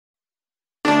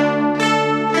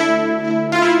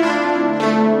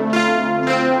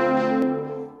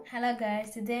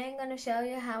guys, today I'm gonna show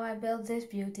you how I built this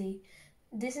beauty.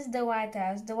 This is the White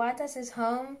House. The White House is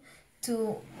home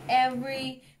to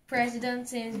every president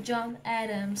since John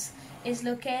Adams. It's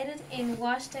located in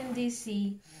Washington,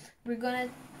 D.C.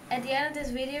 At the end of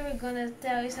this video, we're gonna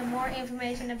tell you some more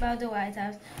information about the White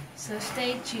House, so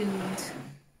stay tuned.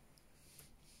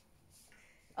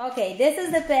 Okay, this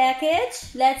is the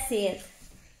package. Let's see it.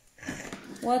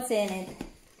 What's in it?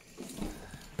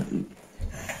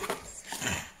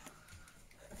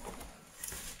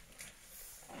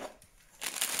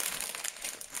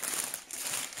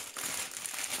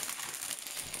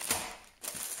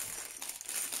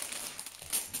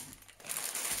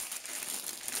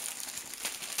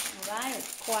 Alright,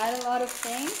 quite a lot of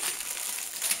things.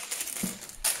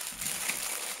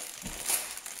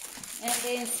 And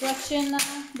the instruction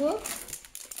book.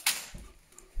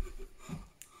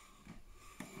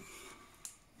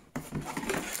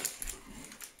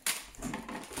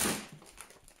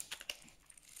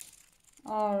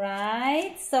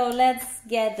 Alright, so let's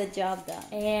get the job done.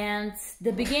 And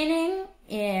the beginning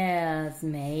is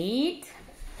made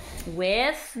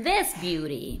with this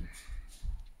beauty.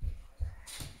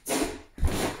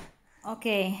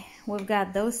 Okay, we've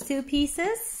got those two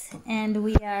pieces and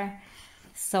we are,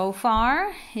 so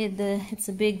far, it's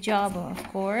a big job, of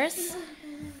course.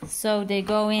 So they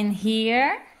go in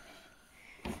here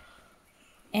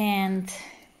and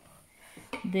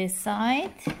this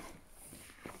side.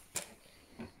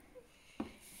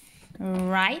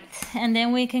 Right, and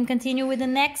then we can continue with the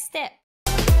next step.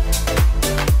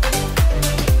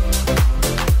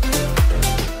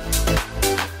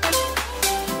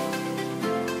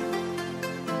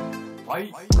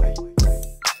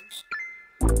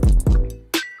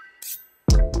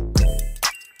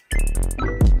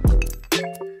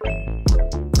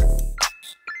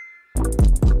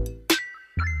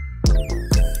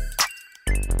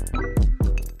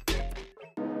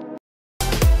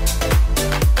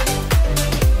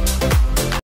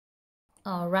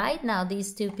 All right, now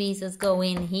these two pieces go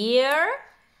in here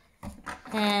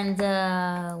and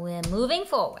we're moving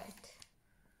forward.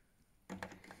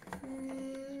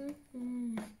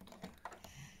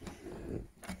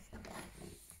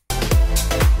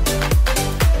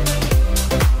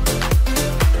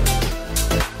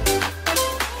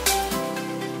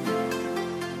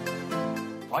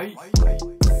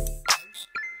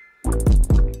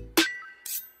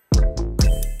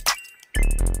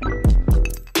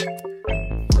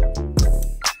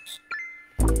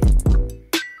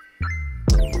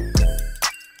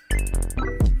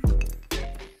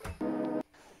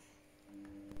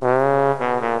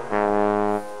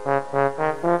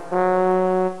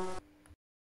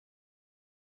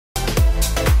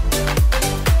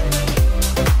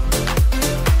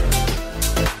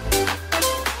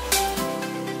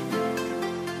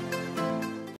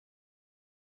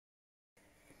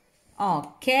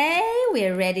 Okay,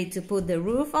 we're ready to put the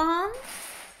roof on.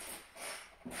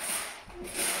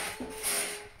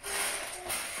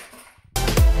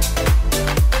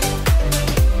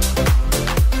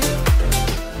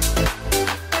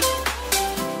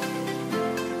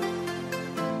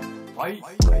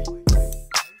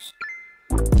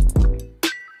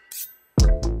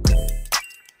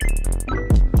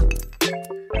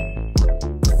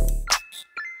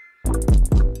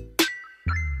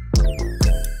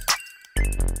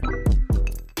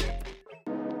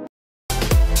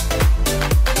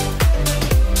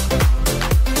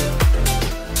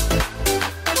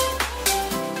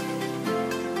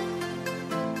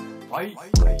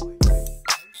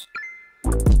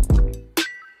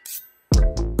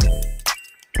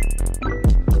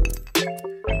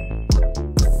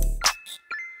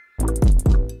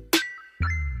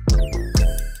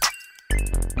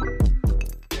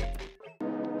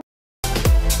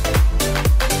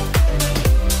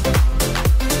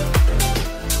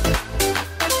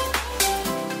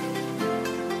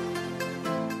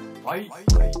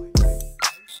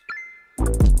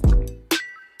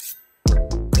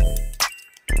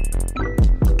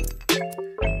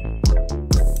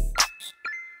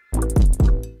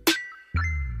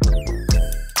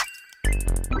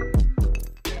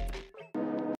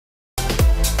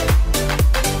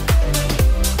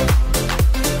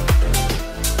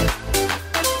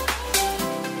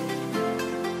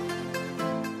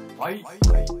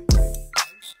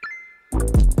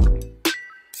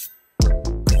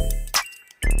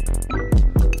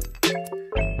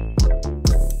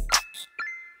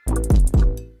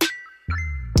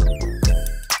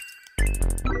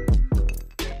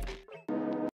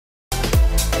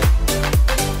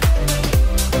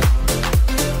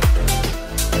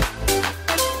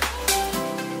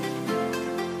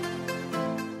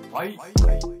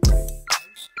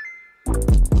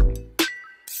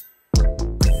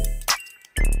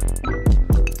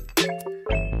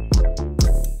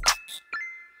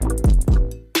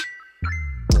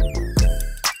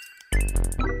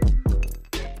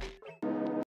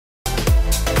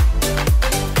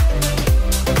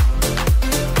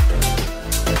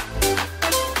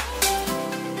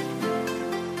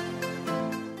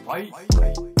 Wow.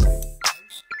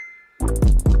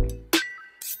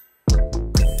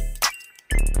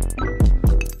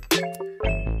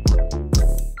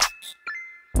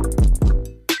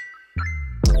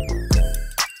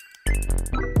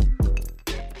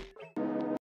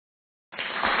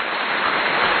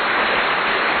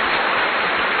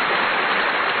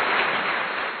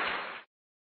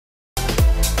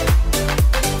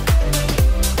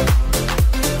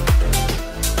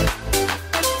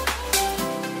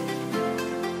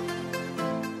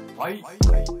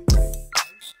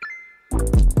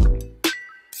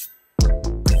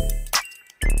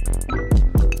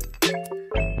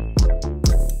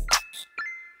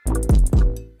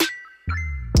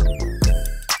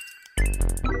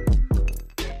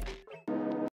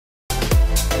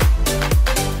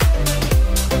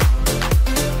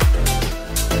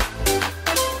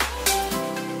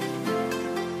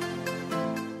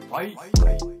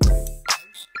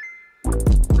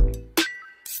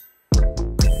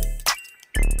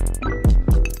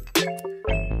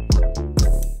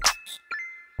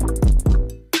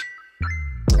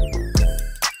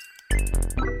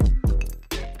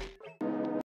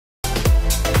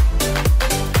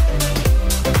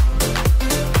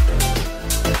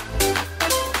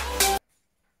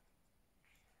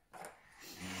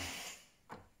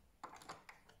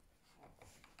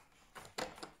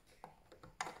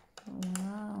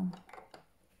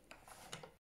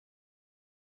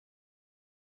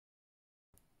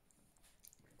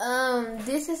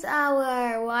 This is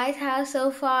our White House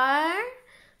so far.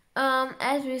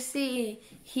 As we see,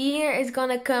 here is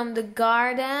gonna come the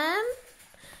garden,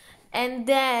 and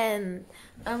then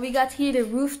we got here the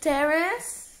roof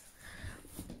terrace.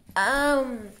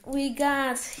 We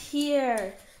got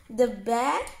here the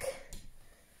back.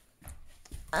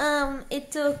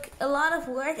 It took a lot of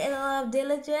work and a lot of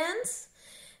diligence,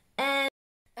 and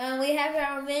we have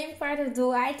our main part of the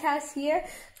White House here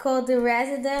called the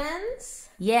residence.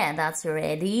 Yeah, that's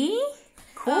ready.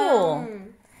 Cool.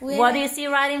 What do you see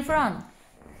right in front?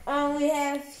 We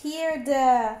have here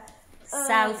the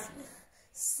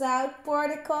south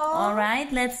portico. All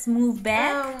right, let's move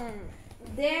back.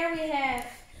 There we have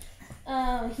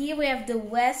here we have the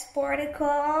west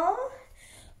portico.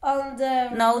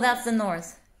 No, that's the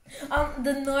north.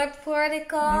 The north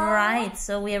portico. Right,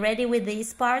 so we're ready with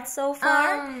these parts so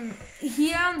far.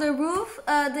 Here on the roof,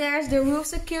 there's the roof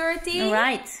security.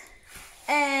 Right.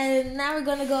 And now we're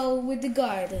gonna go with the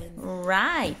garden.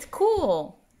 Right,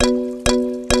 cool.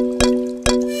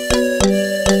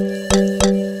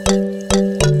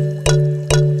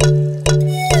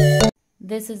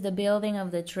 This is the building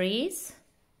of the trees.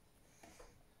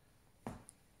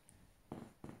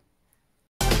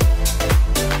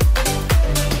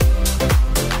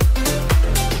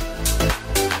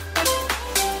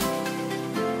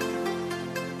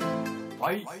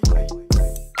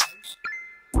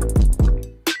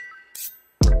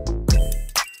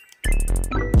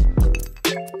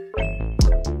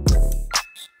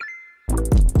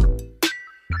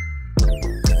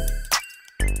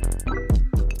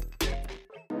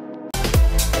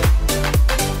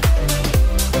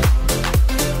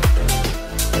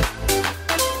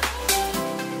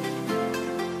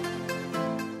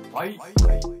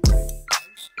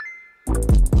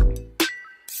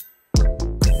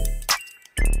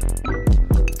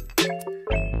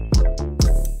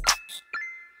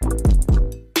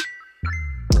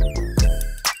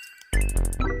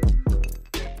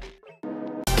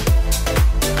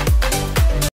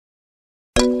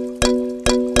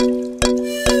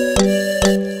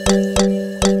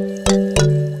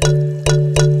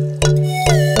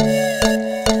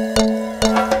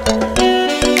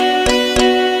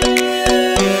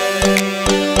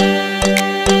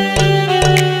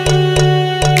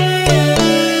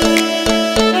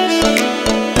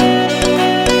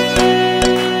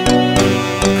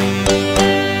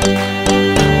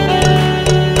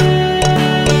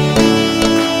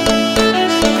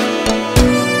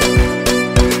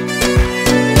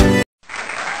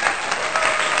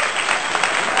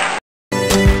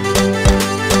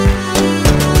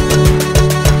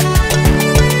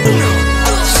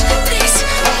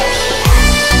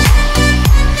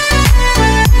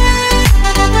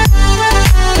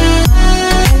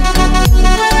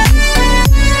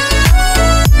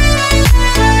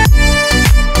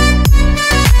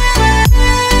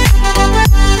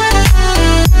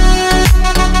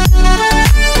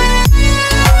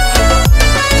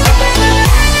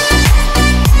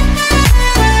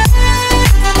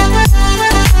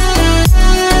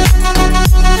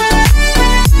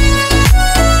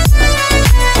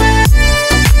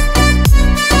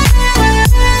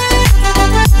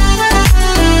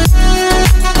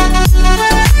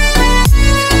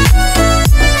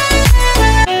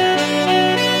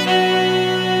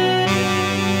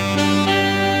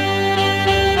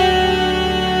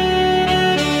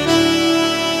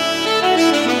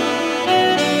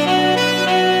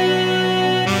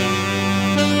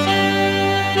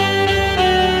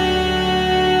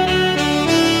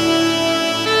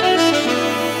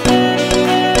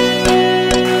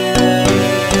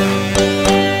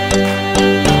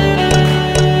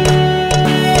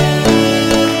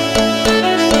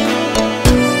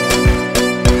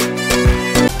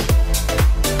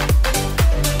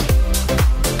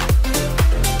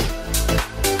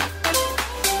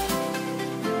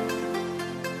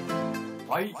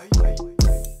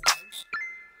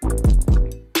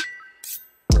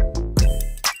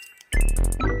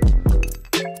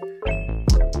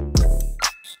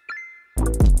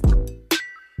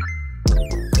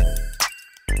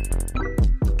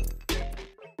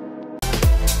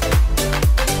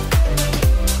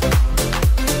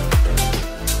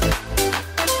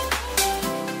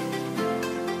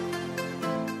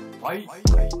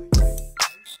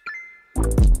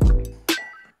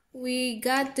 We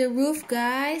got the roof,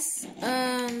 guys.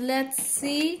 Let's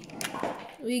see.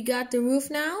 We got the roof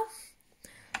now.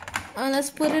 Let's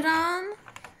put it on.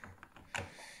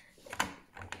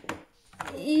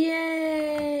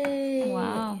 Yay!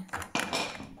 Wow.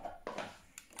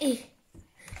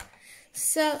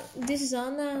 So this is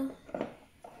on now.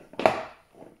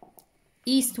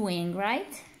 East wing,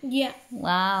 right? Yeah.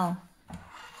 Wow.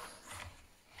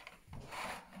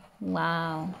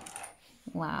 Wow.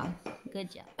 Wow.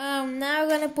 Good job. Now we're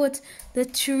gonna put the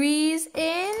trees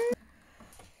in.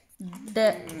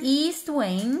 The east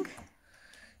wing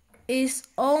Is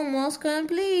almost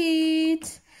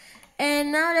complete.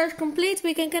 And now that's complete,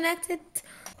 we can connect it.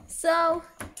 So,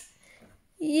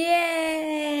 yay!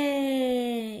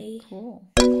 Cool.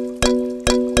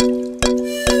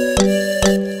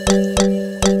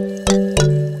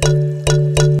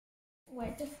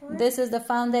 This is the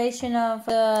foundation of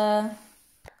the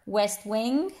west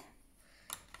wing,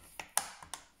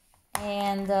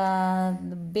 and the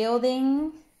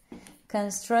building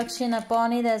construction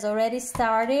upon it has already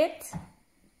started.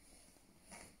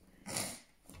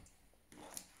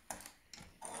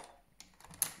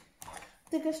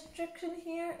 The construction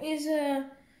here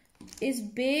is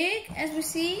big, as we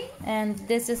see. And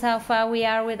this is how far we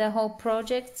are with the whole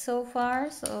project so far,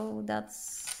 so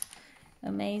that's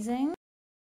amazing.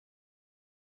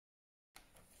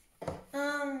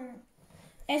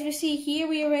 As we see here,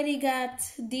 we already got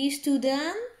these two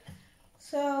done.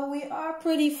 So we are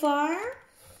pretty far.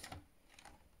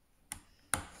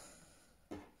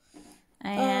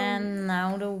 And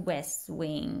now the west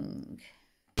wing.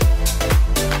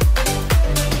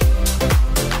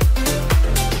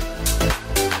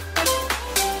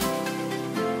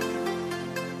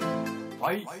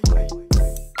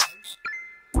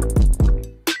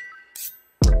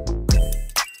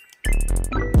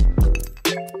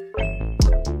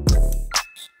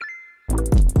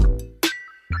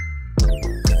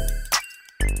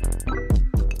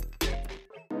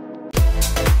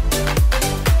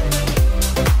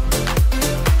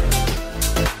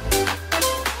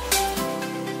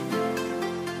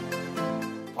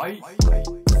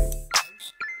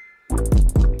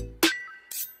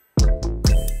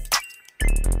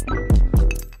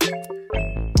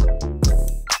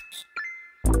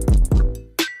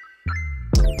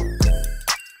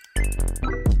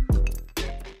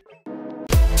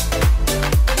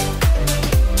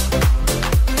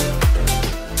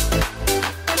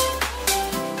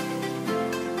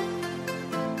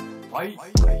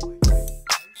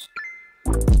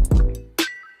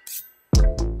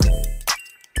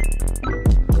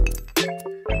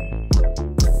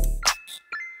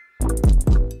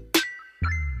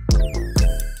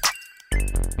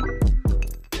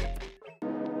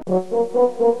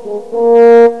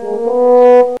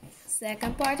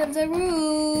 Second part of the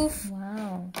roof.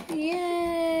 Wow.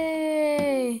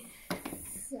 Yay!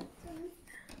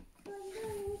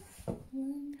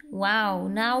 Wow,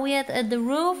 now we are at the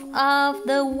roof of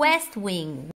the west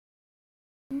wing.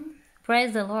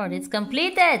 Praise the Lord, it's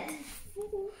completed.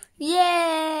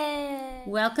 Yay!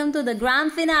 Welcome to the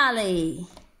grand finale.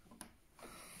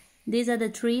 These are the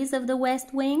trees of the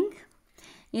west wing.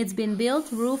 It's been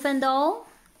built, roof and all.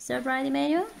 Is that right,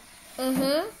 Emmanuel?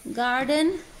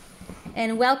 Garden.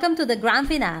 And welcome to the grand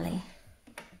finale.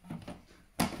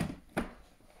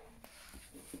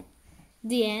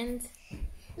 The end.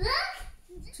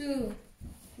 2,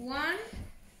 1.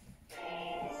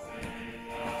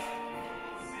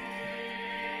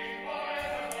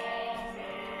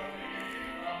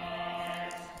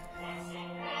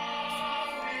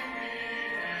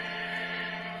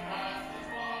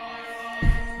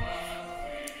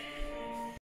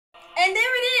 And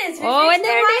there it is. Oh, and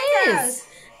there it is. House.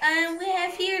 We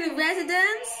have here the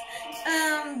residence,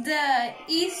 the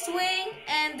east wing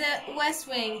and the west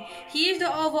wing. Here's the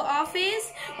Oval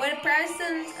Office, where the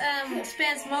president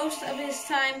spends most of his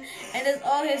time and does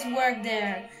all his work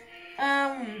there.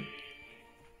 And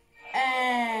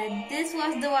this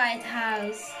was the White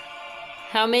House.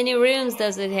 How many rooms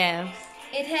does it have?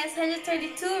 It has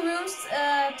 132 rooms,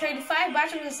 35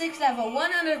 bathrooms on 6th level,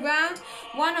 1 underground,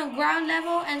 1 on ground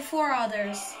level, and 4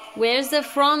 others. Where's the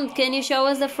front? Can you show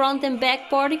us the front and back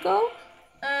portico?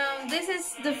 This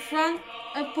is the front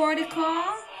a portico,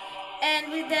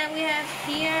 and then we have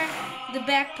here the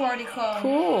back portico.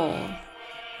 Cool.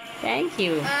 Thank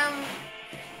you.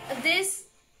 This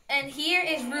and here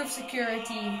is roof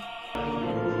security.